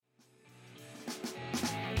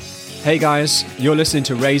Hey guys, you're listening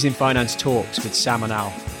to Raising Finance Talks with Sam and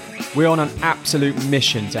Al. We're on an absolute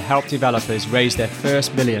mission to help developers raise their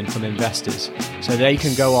first million from investors so they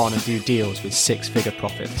can go on and do deals with six-figure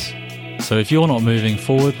profits. So if you're not moving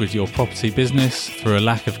forward with your property business through a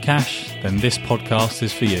lack of cash, then this podcast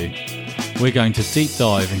is for you. We're going to deep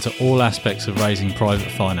dive into all aspects of raising private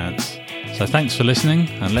finance. So thanks for listening,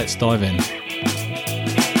 and let's dive in.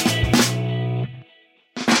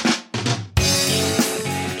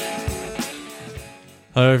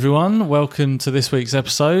 Hello everyone, welcome to this week's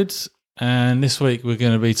episode. And this week we're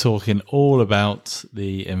going to be talking all about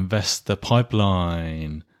the investor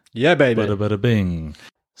pipeline. Yeah, baby. Bada bada bing.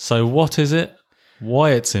 So what is it,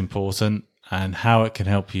 why it's important, and how it can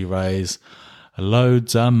help you raise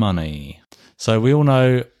loads of money. So we all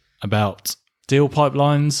know about deal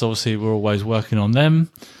pipelines. Obviously, we're always working on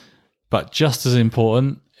them. But just as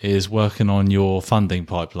important is working on your funding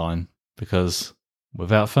pipeline, because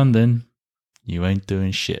without funding, you ain't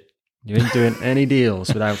doing shit. You ain't doing any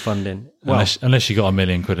deals without funding. Well, unless you got £1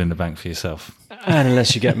 million in the bank for yourself. And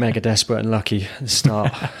unless you get mega desperate and lucky and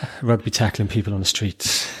start rugby tackling people on the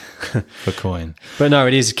streets. For coin. But no,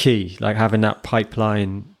 it is key. Like having that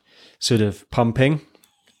pipeline sort of pumping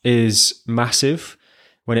is massive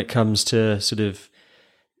when it comes to sort of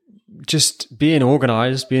just being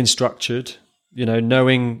organized, being structured, you know,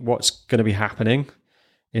 knowing what's going to be happening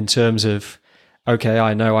in terms of, okay,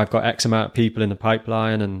 I know I've got X amount of people in the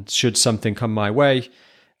pipeline, and should something come my way,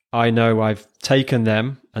 I know I've taken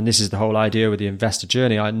them, and this is the whole idea with the investor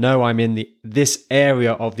journey. I know I'm in this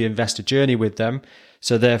area of the investor journey with them,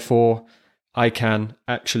 so therefore I can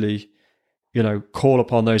actually, you know, call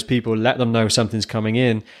upon those people, let them know something's coming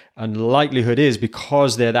in, and likelihood is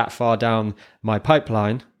because they're that far down my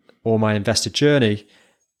pipeline or my investor journey,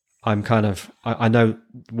 I know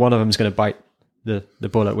one of them is going to bite the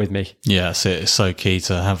bullet with me. Yeah, that's it. It's so key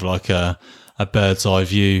to have like a bird's eye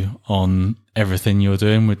view on everything you're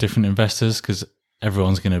doing with different investors, because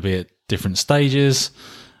everyone's going to be at different stages.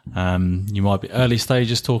 You might be early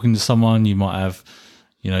stages talking to someone. You might have,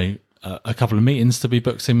 you know, a couple of meetings to be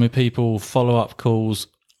booked in with people, follow-up calls,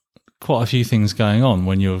 quite a few things going on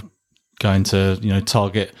when you're going to, you know,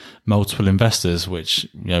 target multiple investors, which,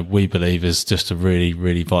 you know, we believe is just a really,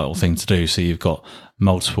 really vital thing to do. So you've got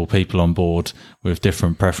multiple people on board with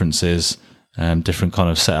different preferences, different kind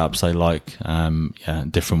of setups they like,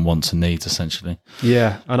 different wants and needs essentially.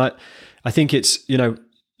 Yeah. And I think it's, you know,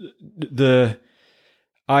 the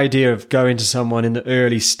idea of going to someone in the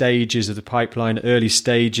early stages of the pipeline, early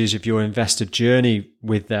stages of your investor journey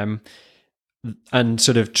with them, and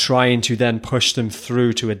sort of trying to then push them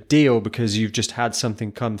through to a deal because you've just had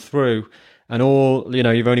something come through, and all, you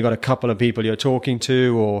know, you've only got a couple of people you're talking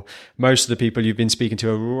to, or most of the people you've been speaking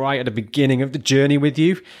to are right at the beginning of the journey with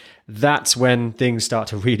you. That's when things start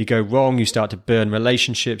to really go wrong. You start to burn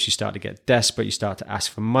relationships, you start to get desperate, you start to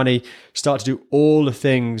ask for money, start to do all the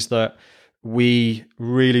things that we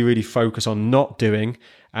really, really focus on not doing.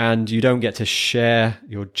 And you don't get to share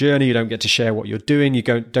your journey. You don't get to share what you're doing. You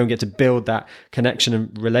don't get to build that connection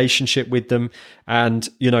and relationship with them. And,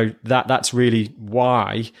 you know, that's really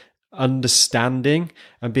why understanding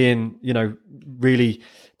and being, you know, really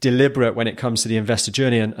deliberate when it comes to the investor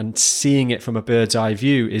journey and seeing it from a bird's eye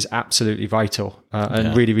view is absolutely vital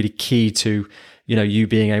and really, really key to, you know, you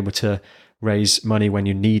being able to raise money when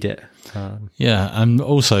you need it. And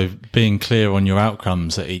also being clear on your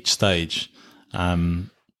outcomes at each stage.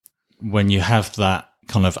 When you have that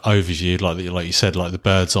kind of overview, like you said, like the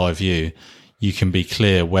bird's eye view, you can be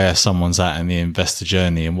clear where someone's at in the investor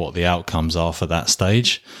journey and what the outcomes are for that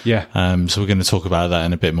stage. Yeah. So we're going to talk about that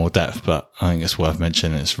in a bit more depth, but I think it's worth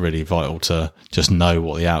mentioning. It's really vital to just know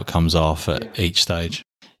what the outcomes are for each stage.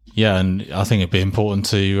 Yeah, and I think it'd be important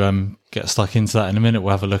to get stuck into that in a minute. We'll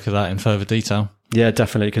have a look at that in further detail. Yeah,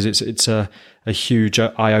 definitely, because it's a huge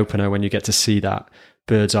eye opener when you get to see that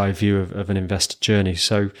bird's eye view of an investor journey.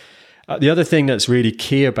 So the other thing that's really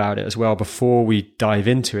key about it as well, before we dive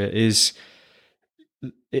into it, is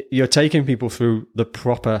you're taking people through the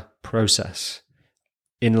proper process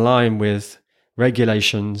in line with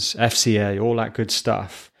regulations, FCA, all that good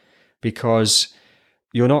stuff, because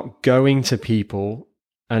you're not going to people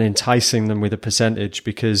and enticing them with a percentage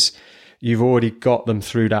because you've already got them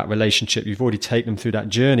through that relationship. You've already taken them through that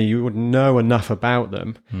journey. You would know enough about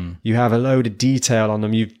them. You have a load of detail on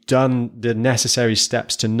them. You've done the necessary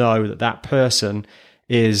steps to know that that person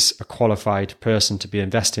is a qualified person to be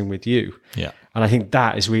investing with you. Yeah. And I think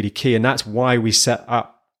that is really key. And that's why we set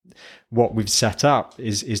up what we've set up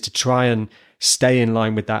is to try and stay in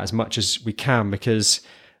line with that as much as we can, because,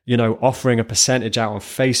 you know, offering a percentage out on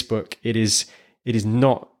Facebook, it is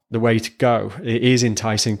not the way to go. It is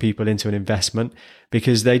enticing people into an investment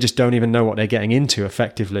because they just don't even know what they're getting into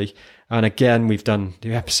effectively. And again, we've done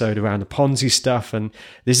the episode around the Ponzi stuff, and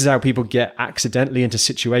this is how people get accidentally into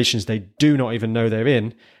situations they do not even know they're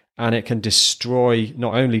in, and it can destroy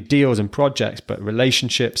not only deals and projects, but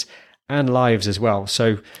relationships and lives as well.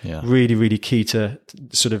 So really, really key to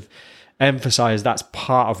sort of emphasize that's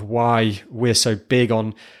part of why we're so big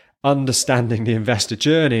on understanding the investor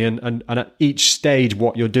journey and at each stage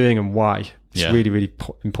what you're doing and why. It's really, really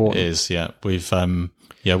important. It is, yeah. We've, one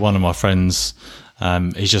of my friends,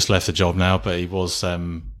 he's just left the job now, but he was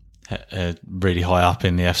really high up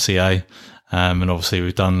in the FCA. And obviously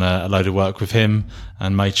we've done a load of work with him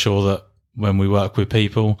and made sure that when we work with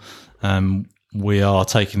people, we are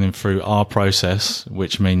taking them through our process,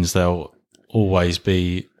 which means they'll always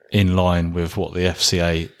be in line with what the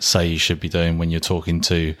FCA say you should be doing when you're talking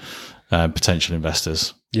to potential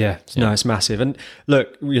investors. Yeah, no, it's massive. And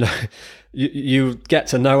look, you get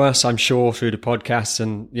to know us, I'm sure, through the podcasts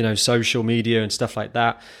and, social media and stuff like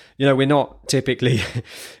that. We're not typically,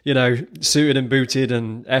 suited and booted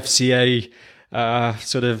and FCA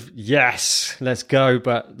sort of, yes, let's go.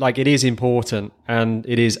 But like, it is important and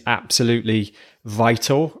it is absolutely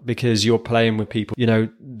vital because you're playing with people,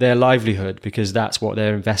 their livelihood, because that's what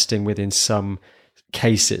they're investing with in some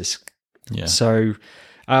cases. Yeah. So,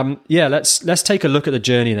 let's take a look at the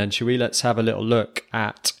journey then, shall we? Let's have a little look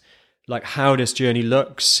at like how this journey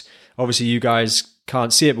looks. Obviously, you guys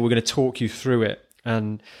can't see it, but we're going to talk you through it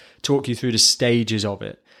and talk you through the stages of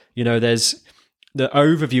it. There's the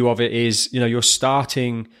overview of it is, you're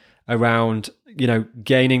starting around,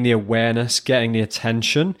 gaining the awareness, getting the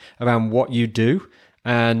attention around what you do.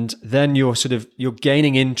 And then you're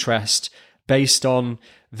gaining interest based on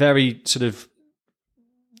very sort of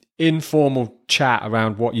informal chat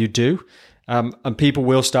around what you do. And people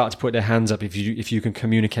will start to put their hands up if you can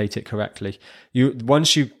communicate it correctly.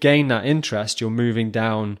 Once you gain that interest, you're moving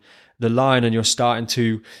down the line and you're starting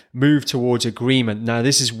to move towards agreement. Now,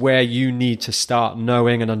 this is where you need to start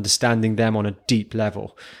knowing and understanding them on a deep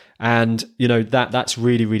level. And, that's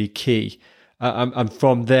really, really key. And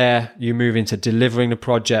from there, you move into delivering the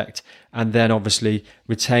project and then obviously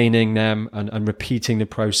retaining them and repeating the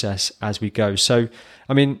process as we go. So,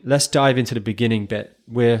 let's dive into the beginning bit.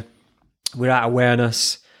 We're at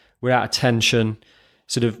awareness, we're at attention.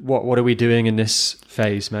 Sort of what are we doing in this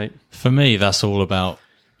phase, mate? For me, that's all about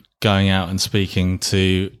going out and speaking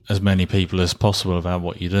to as many people as possible about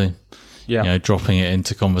what you do. Yeah. Dropping it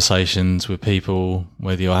into conversations with people,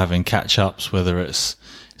 whether you're having catch-ups, whether it's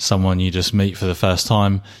someone you just meet for the first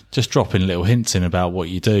time, just dropping little hints in about what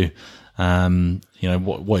you do.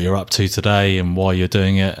 What you're up to today and why you're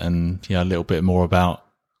doing it, and a little bit more about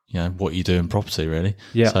what you do in property, really.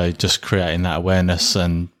 Yeah. So just creating that awareness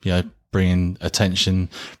and bringing it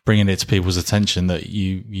to people's attention that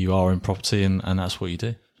you are in property and that's what you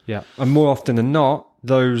do. Yeah. And more often than not,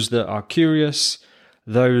 those that are curious,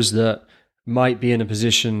 those that might be in a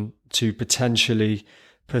position to potentially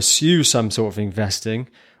pursue some sort of investing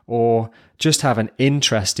or just have an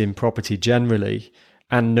interest in property generally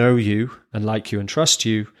and know you and like you and trust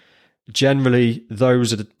you, generally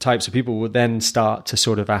those are the types of people who will then start to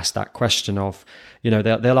sort of ask that question of,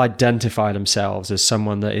 they'll identify themselves as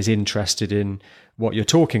someone that is interested in what you're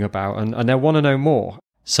talking about and they'll want to know more.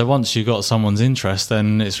 So once you've got someone's interest,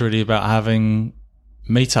 then it's really about having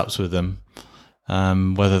meetups with them,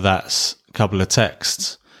 whether that's a couple of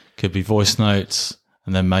texts, could be voice notes,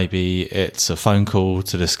 and then maybe it's a phone call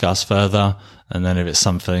to discuss further. And then if it's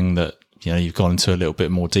something that, you've gone into a little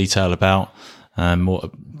bit more detail about, a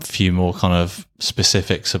few more kind of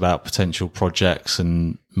specifics about potential projects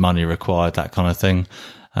and money required, that kind of thing.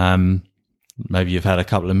 Maybe you've had a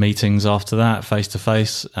couple of meetings after that, face to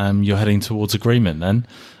face. You're heading towards agreement then,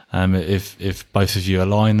 if both of you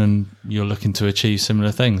align and you're looking to achieve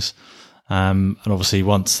similar things. And obviously,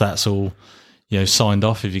 once that's all signed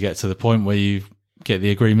off, if you get to the point where you get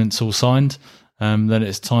the agreements all signed, then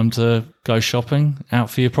it's time to go shopping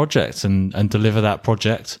out for your project and deliver that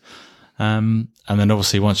project. And then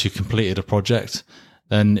obviously, once you've completed a project,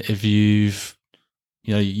 then if you've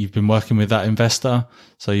been working with that investor,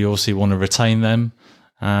 so you obviously want to retain them.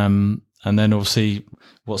 And then obviously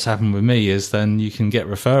what's happened with me is then you can get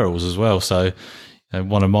referrals as well. So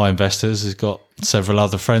one of my investors has got several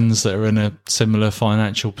other friends that are in a similar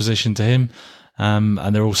financial position to him. And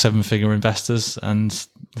they're all 7-figure investors and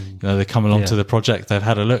they come along to the project, they've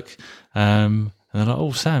had a look. And they're like,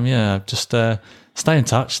 oh, Sam, just stay in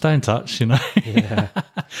touch. Yeah.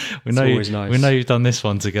 we know you've done this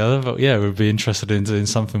one together, but we'd be interested in doing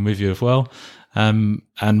something with you as well. And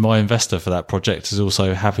my investor for that project is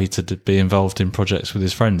also happy to be involved in projects with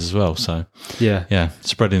his friends as well. So yeah,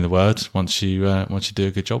 spreading the word once you do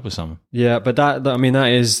a good job with someone. Yeah, but that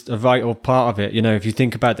is a vital part of it. You know, if you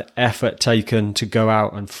think about the effort taken to go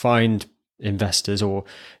out and find investors or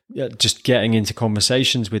just getting into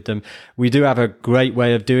conversations with them, we do have a great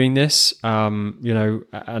way of doing this. You know,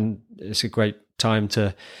 and it's a great time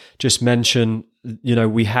to just mention, you know,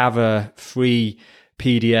 we have a free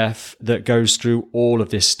PDF that goes through all of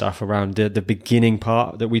this stuff around the beginning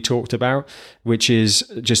part that we talked about, which is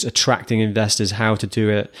just attracting investors, how to do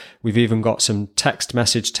it. We've even got some text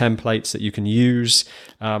message templates that you can use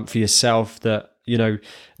for yourself that, you know,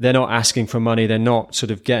 they're not asking for money. They're not sort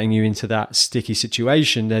of getting you into that sticky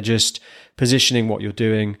situation. They're just positioning what you're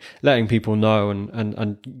doing, letting people know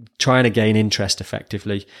and trying to gain interest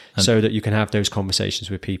effectively so that you can have those conversations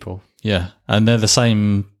with people. Yeah. And they're the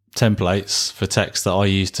same templates for text that I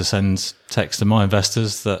use to send text to my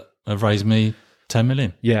investors that have raised me 10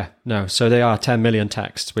 million. Yeah, no. So they are 10 million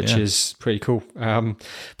texts, which is pretty cool.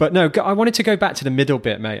 But no, I wanted to go back to the middle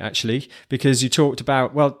bit, mate, actually, because you talked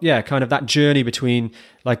about, kind of that journey between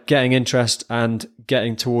like getting interest and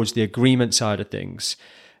getting towards the agreement side of things.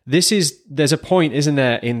 There's a point, isn't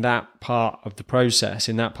there, in that part of the process,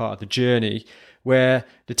 in that part of the journey, where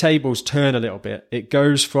the tables turn a little bit. It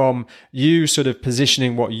goes from you sort of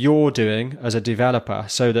positioning what you're doing as a developer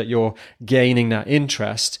so that you're gaining that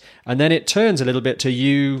interest. And then it turns a little bit to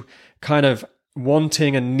you kind of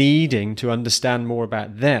wanting and needing to understand more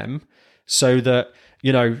about them so that,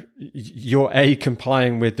 you know, you're A,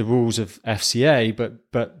 complying with the rules of FCA,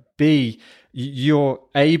 but B, you're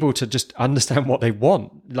able to just understand what they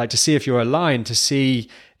want, like to see if you're aligned, to see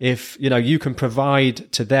if, you know, you can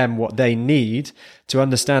provide to them what they need, to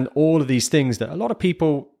understand all of these things that a lot of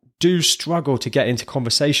people do struggle to get into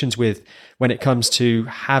conversations with when it comes to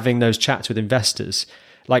having those chats with investors,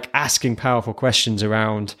 like asking powerful questions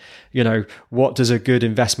around, you know, what does a good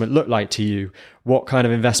investment look like to you? What kind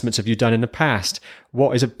of investments have you done in the past?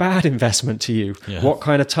 What is a bad investment to you? Yeah. What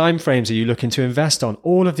kind of timeframes are you looking to invest on?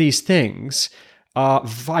 All of these things are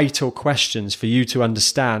vital questions for you to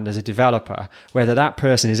understand as a developer, whether that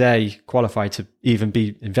person is A, qualified to even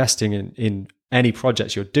be investing in any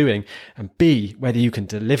projects you're doing, and B, whether you can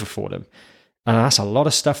deliver for them. And that's a lot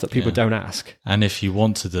of stuff that people don't ask. And if you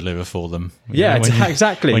want to deliver for them.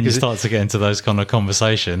 Exactly. When you start to get into those kind of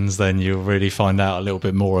conversations, then you'll really find out a little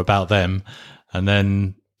bit more about them. And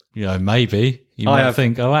then, you know, maybe you might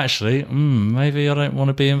think, oh, actually, maybe I don't want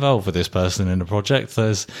to be involved with this person in the project.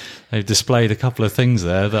 They've displayed a couple of things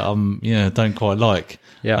there that don't quite like.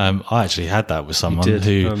 Yeah. I actually had that with someone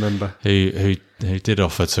who did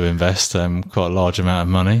offer to invest quite a large amount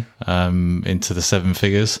of money into the 7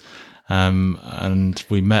 figures. And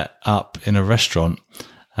we met up in a restaurant.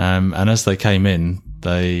 And as they came in,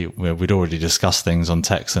 we'd already discussed things on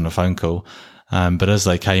text and a phone call. But as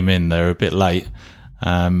they came in, they were a bit late.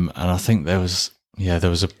 And I think there was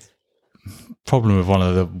a problem with one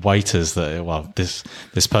of the waiters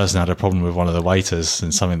this person had a problem with one of the waiters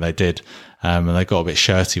and something they did. And they got a bit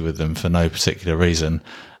shirty with them for no particular reason.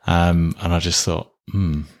 And I just thought,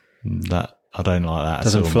 that I don't like that.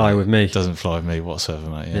 Doesn't fly with me. Doesn't fly with me whatsoever,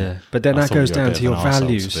 mate. Yeah. But then that goes down to your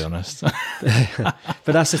values. To be honest. But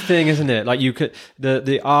that's the thing, isn't it? Like you could,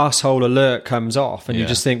 the arsehole alert comes off and you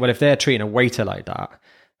just think, well, if they're treating a waiter like that,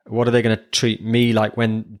 what are they going to treat me like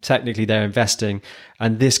when technically they're investing?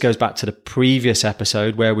 And this goes back to the previous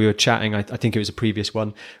episode where we were chatting. I think it was a previous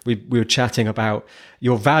one. We were chatting about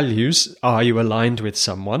your values. Are you aligned with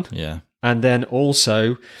someone? Yeah. And then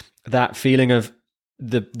also that feeling of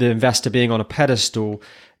the investor being on a pedestal.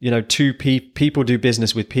 You know, people do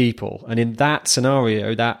business with people. And in that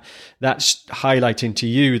scenario, that's highlighting to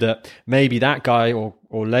you that maybe that guy or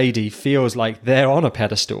lady feels like they're on a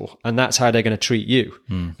pedestal and that's how they're going to treat you.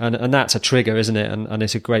 And that's a trigger, isn't it? And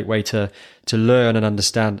it's a great way to learn and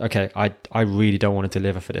understand, okay, I really don't want to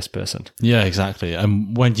deliver for this person. Yeah, exactly.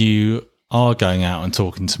 And when you are going out and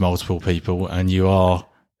talking to multiple people and you are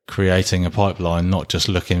creating a pipeline, not just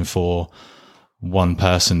looking for one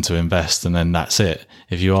person to invest and then that's it.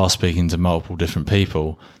 If you are speaking to multiple different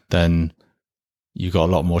people, then you've got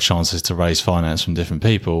a lot more chances to raise finance from different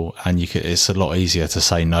people, and it's a lot easier to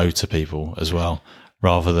say no to people as well,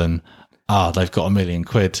 rather than, they've got £1 million.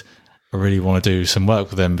 I really want to do some work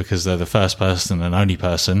with them because they're the first person and only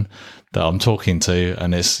person that I'm talking to,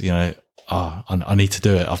 and it's, I need to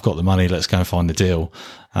do it. I've got the money. Let's go and find the deal.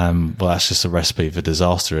 Well, that's just a recipe for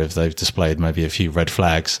disaster if they've displayed maybe a few red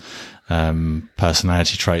flags,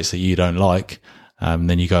 personality traits that you don't like.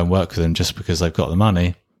 Then you go and work with them just because they've got the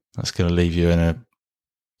money. That's going to leave you in a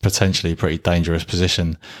potentially pretty dangerous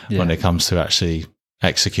position when it comes to actually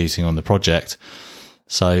executing on the project.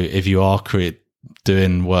 So if you are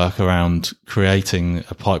doing work around creating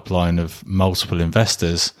a pipeline of multiple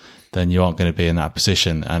investors, then you aren't going to be in that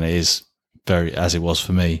position. And it is very, as it was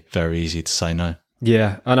for me, very easy to say no.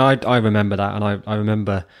 Yeah. And I remember that. And I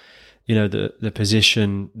remember, the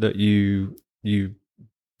position that you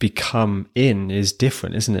become in is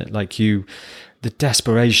different, isn't it? Like the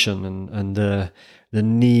desperation and the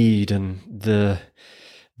need and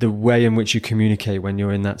the way in which you communicate when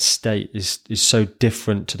you're in that state is so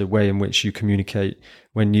different to the way in which you communicate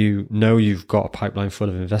when you know you've got a pipeline full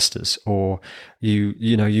of investors, or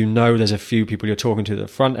you know there's a few people you're talking to at the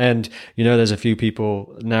front end, there's a few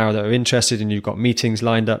people now that are interested and you've got meetings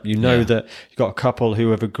lined up, that you've got a couple who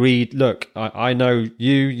have agreed, look, I know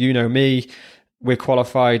you know me, we're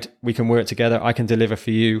qualified, we can work together, I can deliver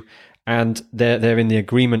for you. And they're in the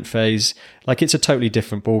agreement phase. Like, it's a totally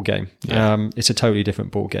different ball game. Yeah. It's a totally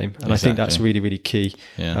different ball game, and exactly. I think that's really, really key.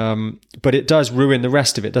 Yeah. But it does ruin the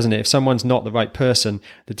rest of it, doesn't it? If someone's not the right person,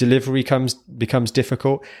 the delivery becomes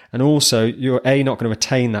difficult, and also you're not going to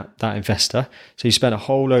retain that investor. So you spend a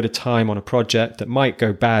whole load of time on a project that might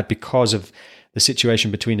go bad because of the situation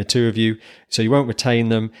between the two of you. So you won't retain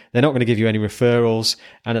them. They're not going to give you any referrals,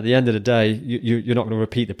 and at the end of the day, you're not going to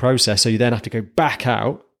repeat the process. So you then have to go back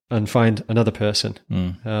out and find another person.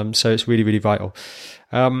 So it's really, really vital.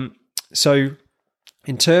 So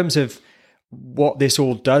in terms of what this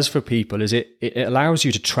all does for people is it allows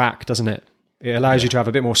you to track, doesn't it? It allows you to have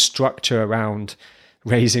a bit more structure around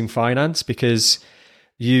raising finance, because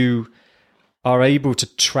you are able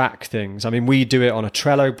to track things. I mean, we do it on a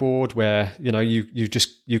Trello board where,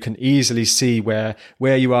 you can easily see where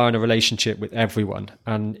you are in a relationship with everyone.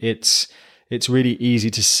 And it's really easy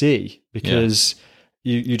to see, because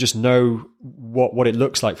you just know what it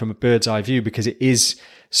looks like from a bird's eye view, because it is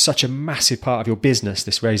such a massive part of your business,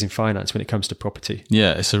 this raising finance when it comes to property.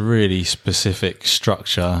 Yeah, it's a really specific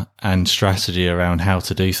structure and strategy around how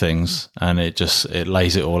to do things, and it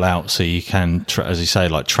lays it all out so you can, as you say,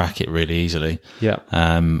 like track it really easily. Yeah.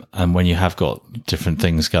 And when you have got different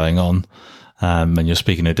things going on, and you're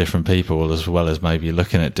speaking to different people, as well as maybe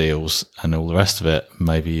looking at deals and all the rest of it,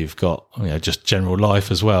 maybe you've got just general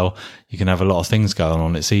life as well. You can have a lot of things going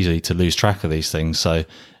on. It's easy to lose track of these things. So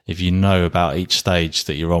if you know about each stage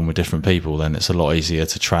that you're on with different people, then it's a lot easier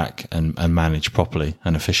to track and manage properly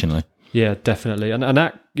and efficiently. Yeah, definitely. And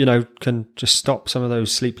that, can just stop some of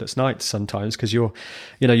those sleepless nights sometimes, because you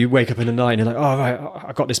wake up in the night and you're like, oh, right,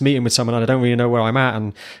 I got this meeting with someone and I don't really know where I'm at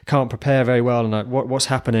and can't prepare very well. And like, what's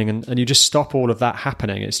happening? And you just stop all of that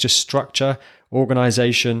happening. It's just structure,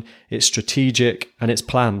 organization, it's strategic, and it's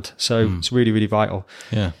planned. So it's really, really vital.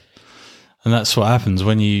 Yeah. And that's what happens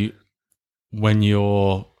when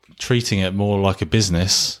you're treating it more like a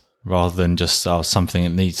business rather than just something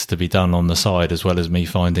that needs to be done on the side, as well as me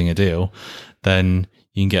finding a deal. Then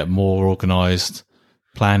you can get more organized,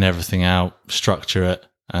 plan everything out, structure it,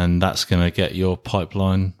 and that's going to get your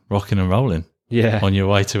pipeline rocking and rolling. Yeah, on your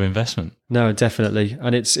way to investment. No, definitely.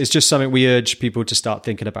 And it's just something we urge people to start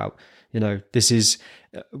thinking about. This is,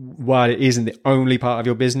 while it isn't the only part of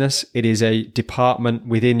your business, it is a department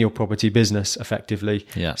within your property business, effectively.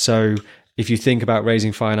 Yeah. So if you think about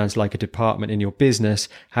raising finance like a department in your business,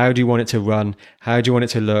 how do you want it to run? How do you want it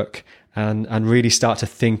to look? And really start to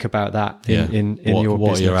think about that in your business.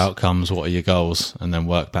 What are your outcomes? What are your goals? And then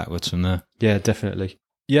work backwards from there. Yeah, definitely.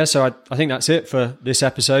 Yeah, so I think that's it for this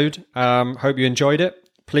episode. Hope you enjoyed it.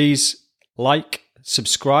 Please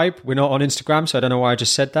subscribe. We're not on Instagram, so I don't know why I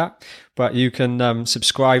just said that. But you can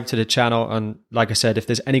subscribe to the channel. And like I said, if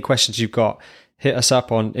there's any questions you've got, hit us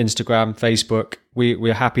up on Instagram, Facebook.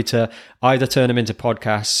 We're happy to either turn them into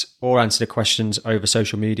podcasts or answer the questions over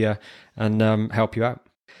social media and help you out.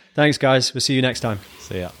 Thanks, guys. We'll see you next time.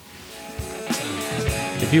 See ya.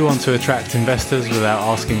 If you want to attract investors without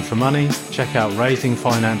asking for money, check out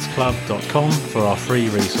raisingfinanceclub.com for our free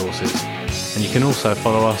resources. And you can also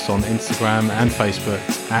follow us on Instagram and Facebook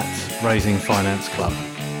at Raising Finance Club.